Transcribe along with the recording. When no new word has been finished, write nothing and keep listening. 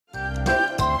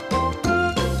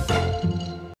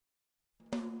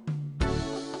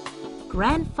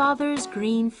Grandfather's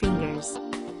Green Fingers.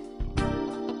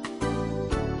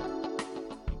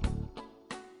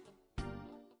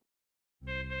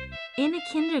 In a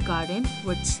kindergarten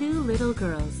were two little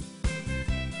girls.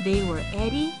 They were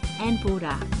Ary and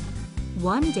Bora.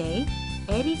 One day,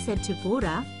 Ary said to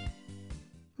Bora,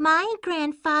 "My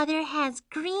grandfather has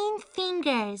green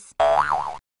fingers."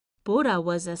 Bora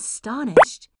was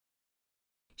astonished.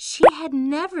 She had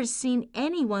never seen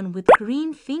anyone with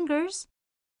green fingers.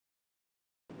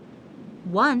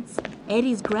 Once,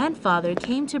 Ary's grandfather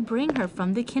came to bring her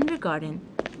from the kindergarten.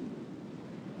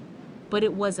 But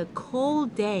it was a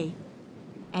cold day,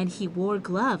 and he wore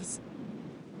gloves.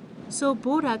 So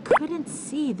Bora couldn't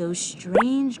see those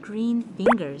strange green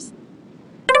fingers.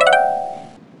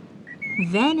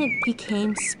 Then it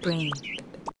became spring.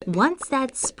 Once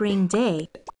that spring day,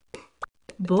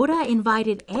 Bora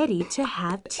invited Ary to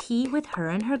have tea with her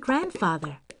and her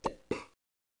grandfather.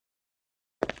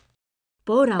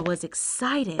 Bora was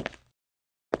excited.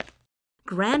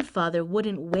 Grandfather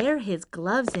wouldn't wear his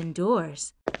gloves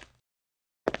indoors.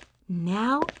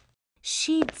 Now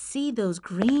she'd see those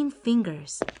green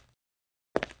fingers.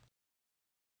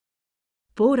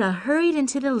 Bora hurried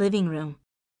into the living room.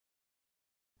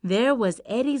 There was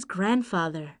Ary's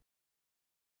grandfather.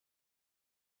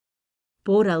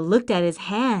 Bora looked at his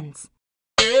hands.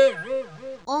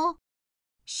 "Oh,"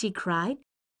 she cried.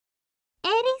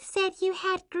 "Ary said you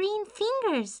had green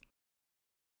fingers,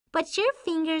 but your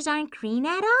fingers aren't green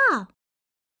at all."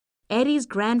 Ary's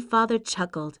grandfather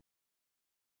chuckled.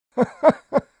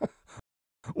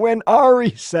 When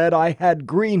Ary said I had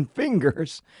green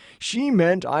fingers, she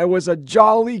meant I was a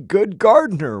jolly good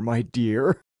gardener, my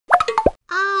dear.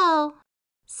 "Oh,"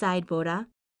 sighed Bora.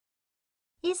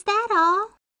 "Is that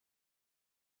all?"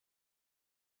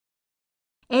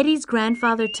 Ary's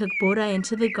grandfather took Bora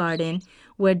into the garden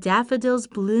where daffodils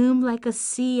bloomed like a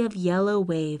sea of yellow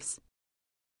waves.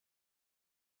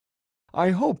 I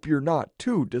hope you're not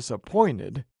too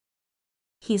disappointed.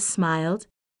 He smiled.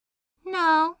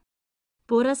 "No."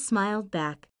 Bora smiled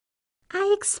back.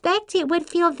 "I expect it would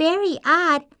feel very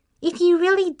odd if you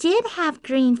really did have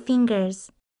green fingers."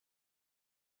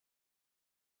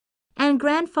 And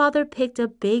grandfather picked a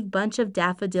big bunch of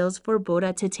daffodils for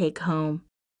Bora to take home.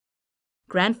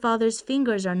 Grandfather's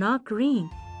fingers are not green,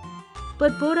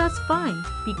 but Bora's fine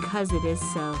because it is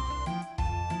so.